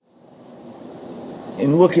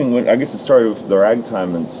in looking, I guess it started with the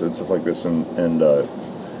ragtime and stuff like this, and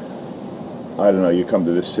I don't know, you come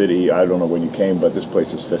to this city, I don't know when you came, but this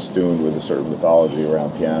place is festooned with a sort of mythology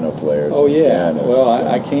around piano players. Oh, yeah. Pianists, well,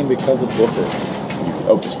 I came because of Booker.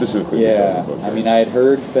 Specifically yeah. because of Booker. I mean, I had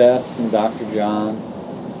heard Fess and Dr. John.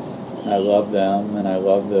 I love them, and I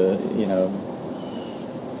love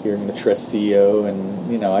hearing the Tresillo, and,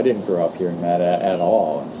 I didn't grow up hearing that at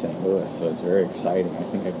all in St. Louis, so it's very exciting. I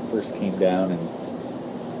think I first came down in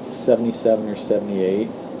 77 or 78,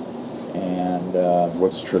 and...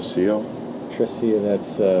 What's Tresillo? Tresillo,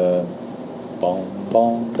 that's bong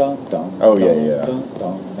bong dong dong. Oh dong, yeah. Dong,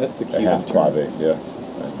 dong. That's the Cuban half clave, yeah.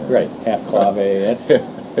 Right, half clave. That's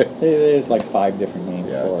there's like 5 different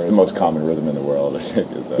names for it. It's the most common rhythm in the world, I think.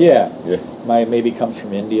 Yeah. Maybe comes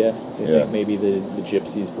from India. I think maybe the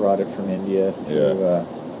gypsies brought it from India to.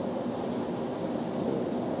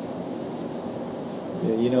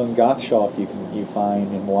 In Gottschalk you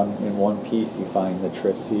find in one piece you find the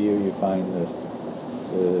Tresillo, you find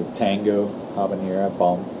the tango, habanera,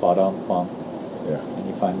 bum, ba-dum, bum. Yeah. And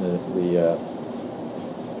you find the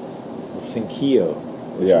cinquillo,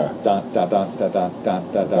 which is da da da da da da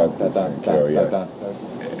da da da da da.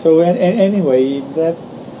 So anyway, that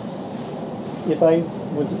if I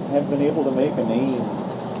have been able to make a name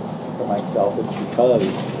for myself, it's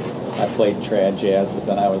because I played trad jazz, but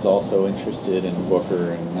then I was also interested in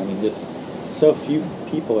Booker, and I mean, just so few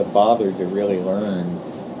people have bothered to really learn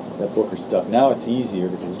that Booker stuff. Now it's easier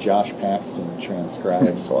because Josh Paxton transcribed.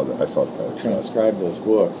 I saw that. Transcribed those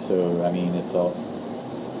books, so I mean it's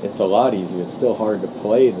a lot easier. It's still hard to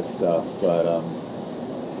play the stuff, but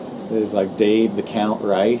there's like Dave the Count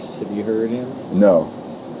Rice. Have you heard him? No.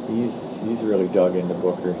 He's really dug into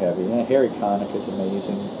Booker heavy. And Harry Connick is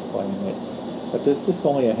amazing playing it, but there's just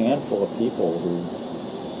only a handful of people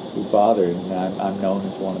who bothered, and I'm known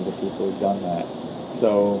as one of the people who've done that.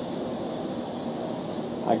 So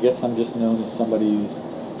I guess I'm just known as somebody who's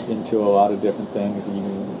into a lot of different things. You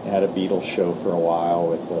even had a Beatles show for a while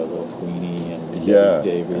with Little Queenie and Debbie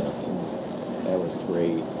Davis. And that was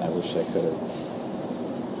great. I wish I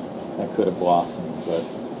could have blossomed. But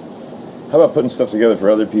how about putting stuff together for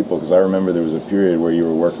other people? Because I remember there was a period where you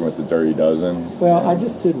were working with the Dirty Dozen. Well, I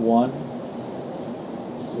just did one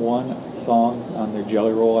song on their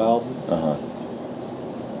Jelly Roll album.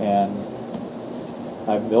 And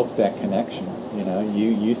I've milked that connection.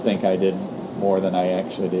 You think I did more than I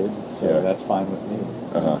actually did, so that's fine with me.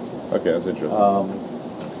 Okay, that's interesting.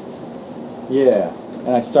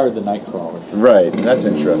 And I started the Nightcrawlers. Right, and that's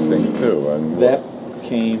interesting too. That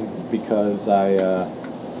came because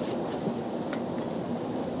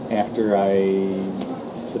after I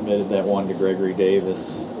submitted that one to Gregory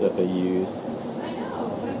Davis that they used,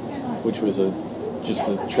 which was just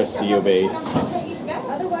a Tresillo bass,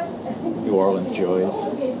 New Orleans Joys.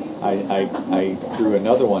 I threw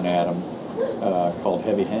another one at him called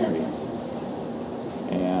Heavy Henry,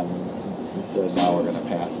 and he said, "No, we're going to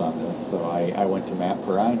pass on this." So I went to Matt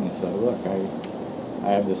Perrine and said, "Look, I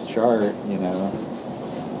have this chart.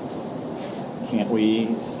 Can't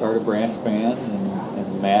we start a brass band?"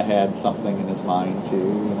 And Matt had something in his mind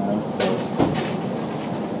too, So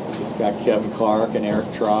just got Kevin Clark and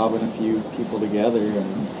Eric Traub and a few people together,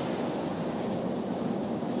 and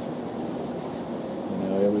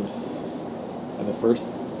it was.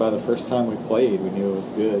 By the first time we played, we knew it was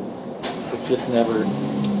good. It's just never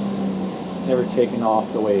taken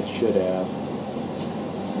off the way it should have.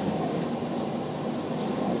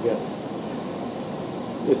 I guess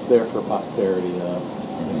it's there for posterity, though.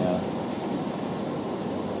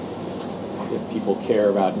 If people care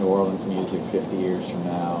about New Orleans music 50 years from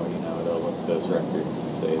now, they'll look at those records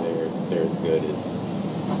and say they're as good as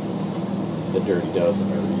the Dirty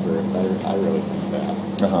Dozen or Rebirth. I really think that.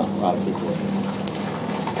 A lot of people.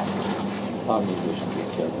 A lot of musicians have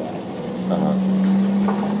said that.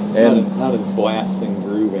 And not as blasting,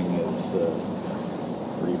 grooving as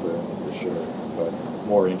Rebirth for sure, but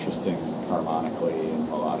more interesting harmonically and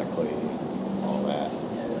melodically, and all that.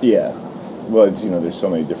 Yeah. Well, it's there's so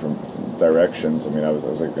many different directions. I mean, I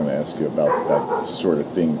was going to ask you about that sort of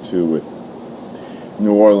thing too with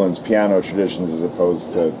New Orleans piano traditions as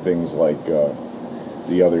opposed to things like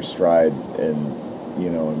the other stride and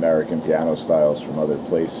American piano styles from other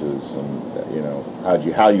places, and how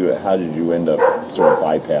did you end up sort of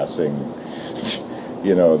bypassing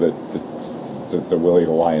the Willie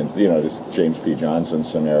Alliance, this James P. Johnson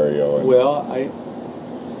scenario? Well, I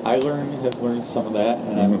have learned some of that,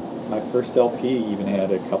 and my first LP even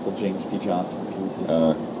had a couple James P. Johnson pieces,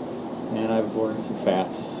 and I've learned some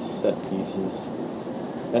Fats set pieces.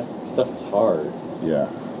 That stuff is hard. Yeah.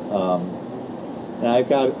 And I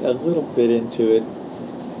got a little bit into it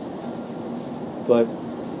but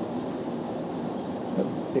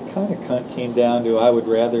it kind of came down to I would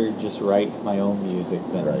rather just write my own music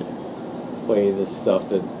than Right. play this stuff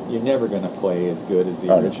that you're never going to play as good as the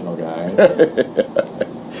Oh, no. original guys.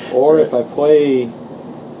 Or if I play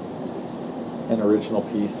an original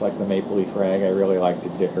piece like the Maple Leaf Rag, I really like to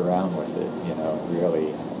dick around with it, you know,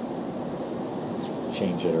 really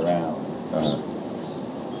change it around. Uh-huh.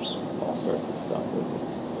 All sorts of stuff with it.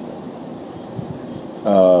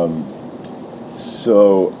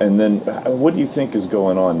 So, and then, what do you think is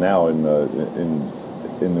going on now in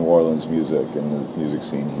New Orleans music and the music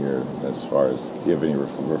scene here? As far as, do you have any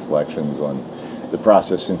reflections on the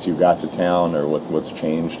process since you got to town, or what's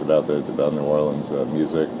changed about New Orleans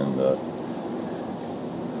music and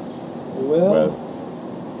Well,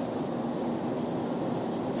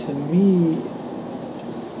 to me,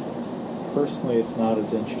 personally, it's not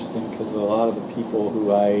as interesting because a lot of the people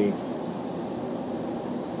who I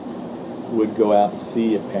would go out and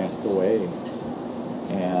see have passed away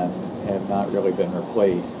and have not really been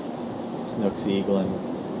replaced. Snooks Eaglin,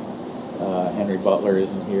 Henry Butler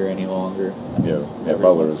isn't here any longer.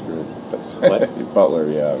 Butler is good. What? Butler,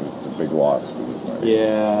 yeah, it's a big loss.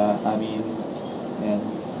 Yeah, I mean, and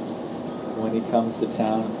when he comes to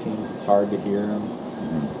town, it seems it's hard to hear him.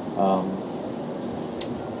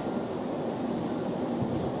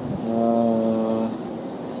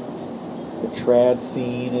 The trad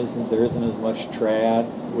scene there isn't as much trad,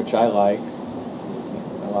 which I like.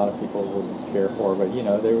 A lot of people wouldn't care for, but you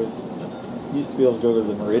know, you used to be able to go to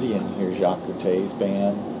the Meridian and hear Jacques Cousteau's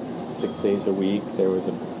band 6 days a week. There was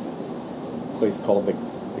a place called the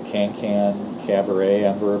Can Cabaret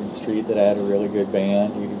on Bourbon Street that had a really good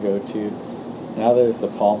band you could go to. Now there's the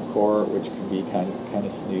Palm Court, which can be kind of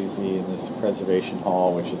snoozy, and there's the Preservation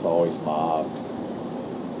Hall, which is always mobbed.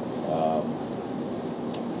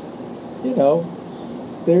 You know,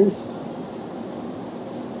 there's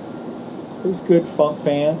good funk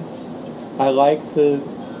bands. I like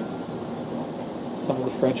some of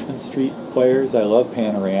the Frenchman Street players. I love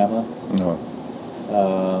Panorama. No.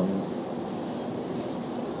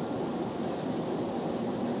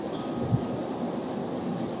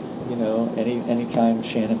 You know, anytime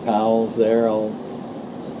Shannon Powell's there,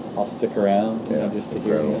 I'll stick around, you know, just to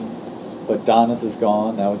hear him. But Donna's is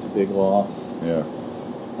gone. That was a big loss. Yeah.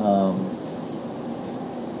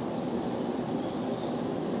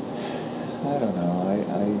 I don't know.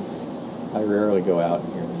 I rarely go out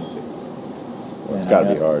and hear music. Well, it's got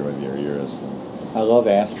to be hard with your ears. I love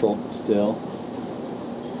Astral still.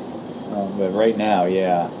 But right now,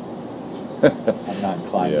 yeah. I'm not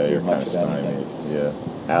inclined to hear much of anything. Yeah.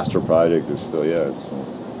 Astral Project is still,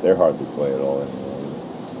 they're hard to play at all anymore.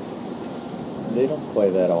 They don't play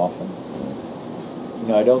that often. You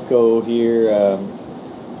know, I don't go here.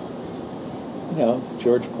 You know,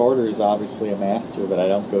 George Porter is obviously a master, but I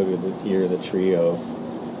don't go to hear the trio.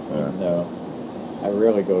 Even though I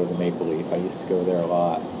rarely go to the Maple Leaf. I used to go there a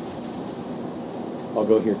lot. I'll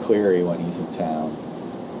go hear Cleary when he's in town.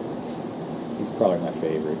 He's probably my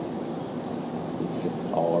favorite. He's just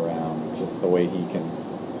all around, just the way he can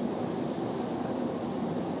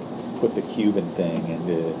put the Cuban thing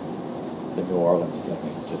into the New Orleans thing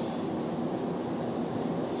is just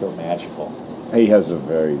so magical. He has a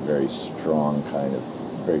very, very strong kind of,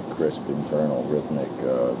 very crisp internal rhythmic,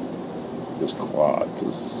 this clog,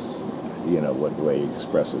 you know, the way he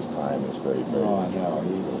expresses time is very, very. Oh, I know.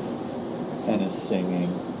 And his singing.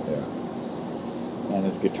 Yeah. And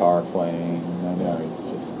his guitar playing. I know, he's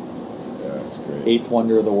just. Yeah, it's great. Eighth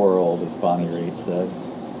wonder of the world, as Bonnie Raitt said.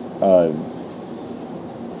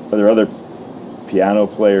 Are there other piano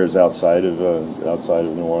players outside of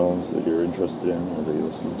New Orleans that you're interested in, or that you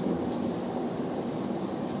listen to?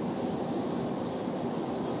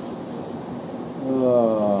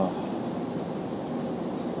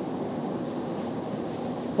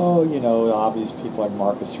 You know, obvious people like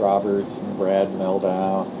Marcus Roberts and Brad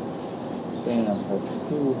Meldau. Damn, but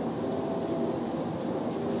who?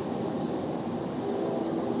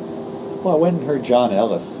 Well, I went and heard John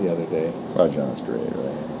Ellis the other day. Oh, John's great,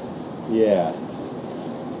 right? Yeah.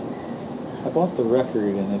 I bought the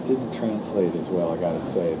record and it didn't translate as well, I gotta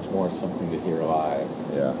say. It's more something to hear live.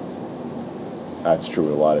 Yeah. That's true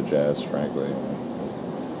with a lot of jazz, frankly.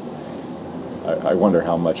 I wonder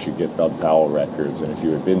how much you get Bud Powell records, and if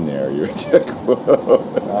you had been there, you're a dick.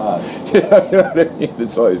 God. You know what I mean?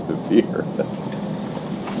 It's always the fear.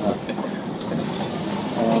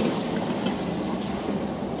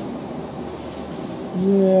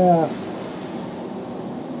 Yeah.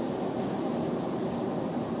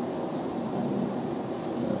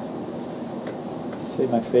 I'd say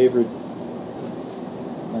my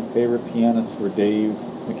favorite pianists were Dave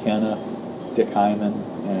McKenna Dick Hyman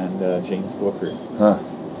and James Booker. Huh.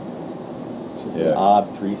 Which is Yeah. an odd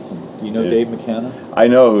threesome. Do you know Yeah. Dave McKenna? I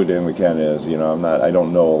know who Dan McKenna is. You know, I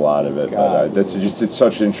don't know a lot of it, God. but it's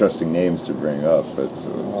such interesting names to bring up. But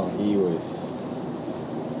Oh, he was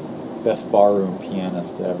best barroom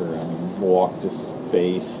pianist ever. I mean, walked his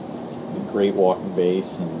bass, great walking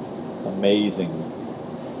bass, and amazing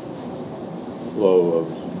flow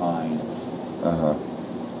of minds. uh-huh.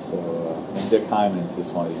 So, and Dick Hyman is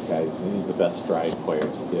just one of these guys. He's the best stride player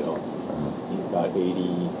still. He's about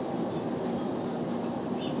 80.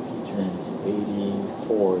 He turns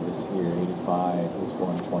 84 this year, 85. He was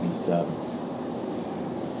born 27.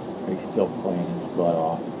 But he's still playing his butt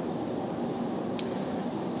off.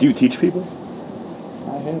 Do you teach people?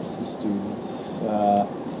 I have some students. I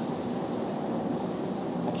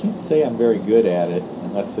can't say I'm very good at it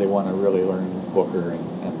unless they want to really learn Booker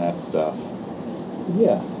and that stuff. But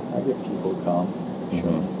yeah, I get people to come.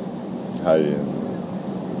 Sure. How do you?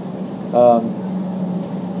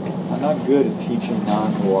 I'm not good at teaching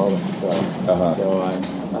non-New Orleans stuff, Uh-huh. so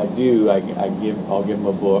I'll give them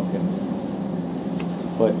a book,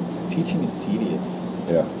 but teaching is tedious.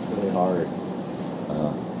 Yeah. It's really hard.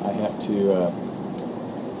 Uh-huh. I have to,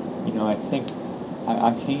 I think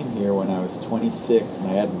I came here when I was 26 and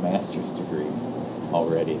I had a master's degree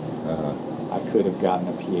already. Uh-huh. I could have gotten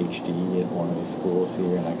a PhD at one of the schools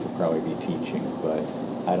here and I could probably be teaching, but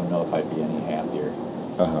I don't know if I'd be any happier.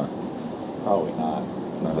 Uh-huh. Probably not,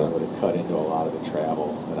 because Uh-huh. I would have cut into a lot of the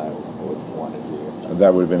travel that I would want to do.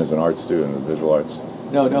 That would have been as an art student, visual arts.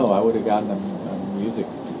 No, I would have gotten a music.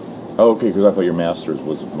 Oh, okay, because I thought your master's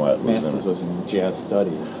was what? Master's was in jazz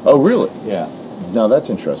studies. Oh, really? Yeah. No, that's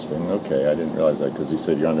interesting. Okay, I didn't realize that because you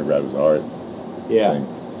said your undergrad was art. Yeah. thing.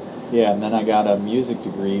 Yeah, and then I got a music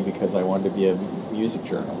degree because I wanted to be a music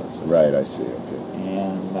journalist. Right, I see. Okay.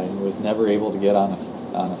 And I was never able to get on a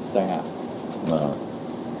staff. Uh-huh.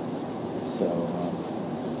 So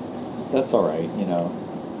that's all right,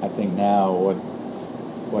 I think now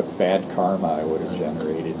what bad karma I would have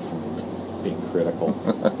generated from being critical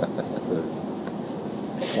for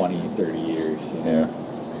 20, 30 years. Yeah.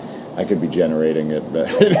 I could be generating it, but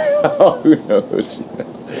who knows?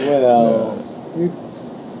 Well,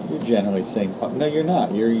 you're generally saying no. You're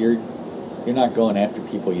not. You're not going after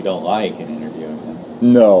people you don't like and interviewing them.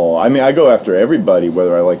 No, I mean, I go after everybody,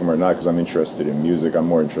 whether I like them or not, because I'm interested in music. I'm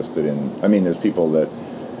more interested in, there's people that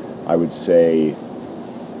I would say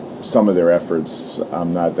some of their efforts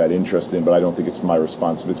I'm not that interested in, but I don't think it's my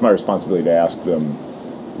responsibility. It's my responsibility to ask them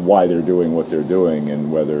why they're doing what they're doing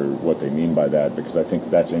and what they mean by that, because I think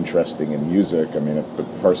that's interesting in music. I mean, if the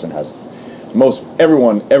person has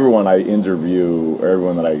everyone I interview or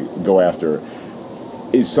everyone that I go after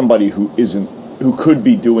is somebody who could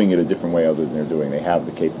be doing it a different way other than they're doing. They have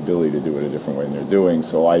the capability to do it a different way than they're doing.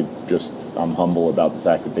 So I'm humble about the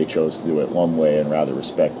fact that they chose to do it one way, and rather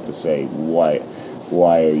respect to say why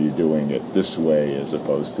are you doing it this way as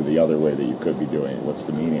opposed to the other way that you could be doing it. What's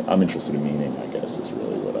the meaning? I'm interested in meaning, I guess, is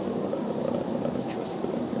really what I'm interested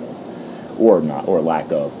in, or not, or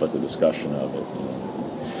lack of, but the discussion of it.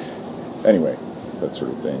 Anyway, it's that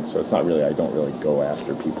sort of thing. So it's not really, I don't really go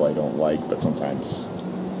after people I don't like, but sometimes,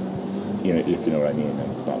 if you know what I mean,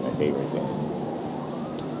 and it's not my favorite thing.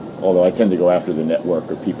 Although I tend to go after the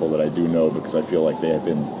network of people that I do know because I feel like they have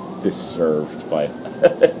been disserved by,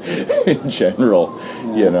 in general.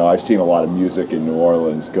 Yeah. I've seen a lot of music in New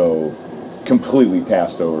Orleans go completely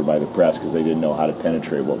passed over by the press because they didn't know how to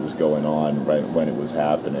penetrate what was going on right when it was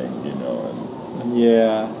happening, And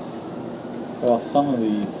Yeah. Well, some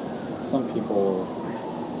people,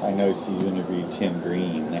 I noticed you interviewed Tim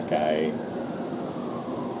Green, that guy,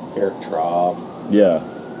 Eric Traub. yeah.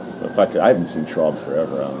 In fact, I haven't seen Traub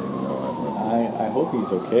forever. I don't even know. I hope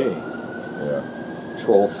he's okay. Yeah.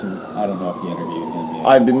 Trolson, I don't know if you interviewed him yet.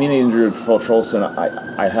 I've been meaning to interview Paul Trolson.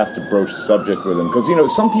 I have to broach the subject with him because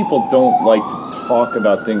some people don't like to talk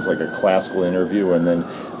about things like a classical interview, and then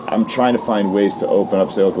I'm trying to find ways to open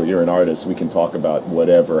up. Say, okay, you're an artist. We can talk about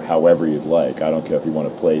whatever, however you'd like. I don't care if you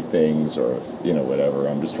want to play things or whatever.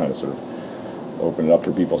 I'm just trying to sort of open it up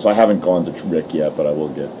for people. So I haven't gone to Rick yet, but I will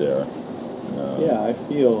get there. Yeah, I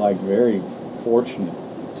feel like very fortunate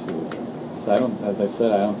to. As I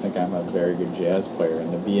said, I don't think I'm a very good jazz player,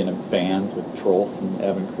 and to be in a bands with Trolson,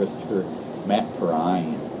 Evan Christopher, Matt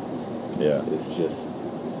Perrine, Yeah. it's just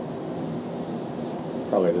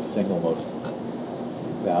probably the single most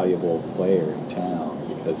valuable player in town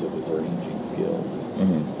because of his arranging skills,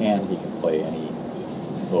 Mm-hmm. and he can play any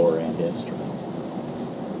lower end instrument.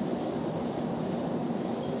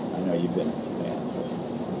 I know you've been in some bands with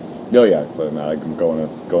him. So. Oh yeah, but I'm going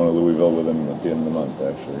to Louisville with him at the end of the month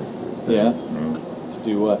actually. Yeah? Mm-hmm. To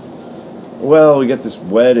do what? Well, we get this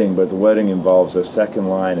wedding, but the wedding involves a second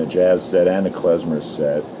line, a jazz set, and a klezmer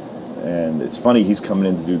set. And it's funny, he's coming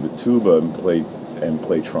in to do the tuba and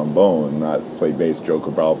play trombone, not play bass. Joe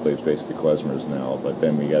Cabral plays bass at the klezmers now, but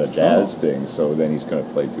then we got a jazz thing, so then he's going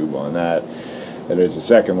to play tuba on that. And there's a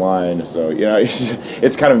second line, so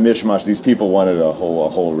it's kind of a mishmash. These people wanted a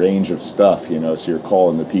whole range of stuff, so you're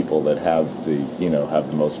calling the people that have the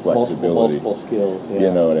most flexibility, multiple skills. Yeah.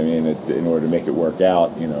 You know what I mean? In order to make it work out,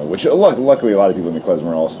 which luckily a lot of people in the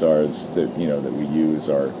Klezmer All Stars that that we use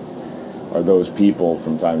are those people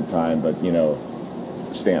from time to time. But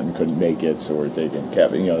Stanton couldn't make it, so we're taking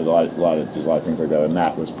Kevin. There's a lot of things like that. And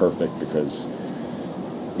Matt was perfect because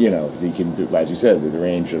he can do, as you said, the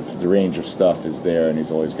range of stuff is there, and he's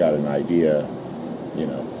always got an idea. He's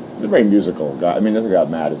a very musical guy. I mean, the thing about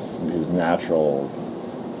Matt is his natural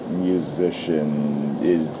musician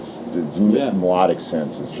his melodic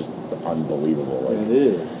sense is just unbelievable. Like, it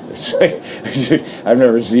is. It's like, I've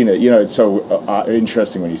never seen it. It's so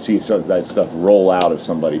interesting when you see that stuff roll out of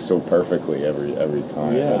somebody so perfectly every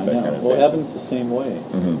time. Yeah, that I know. kind of Well, thing. Evan's the same way.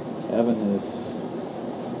 Mm-hmm. Evan is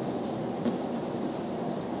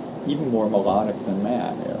even more melodic than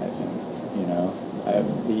Matt. Yeah. I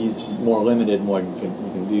think. He's more limited in what you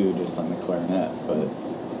can do just on the clarinet, but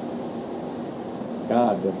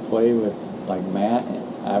God, to play with like Matt,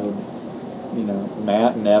 I would,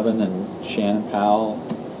 Matt and Evan and Shannon Powell,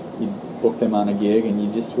 you'd book them on a gig and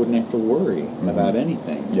you just wouldn't have to worry about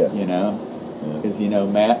anything. Yeah. Because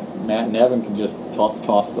Matt and Evan can just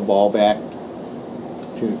toss the ball back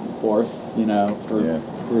to forth,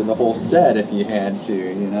 for the whole set if you had to,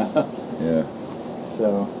 Yeah.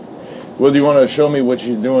 So. Well, do you want to show me what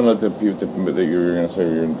you're doing at that you were going to say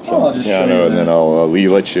you're I'll just show you piano, and then I'll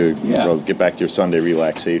let you Yeah. get back to your Sunday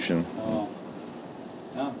relaxation.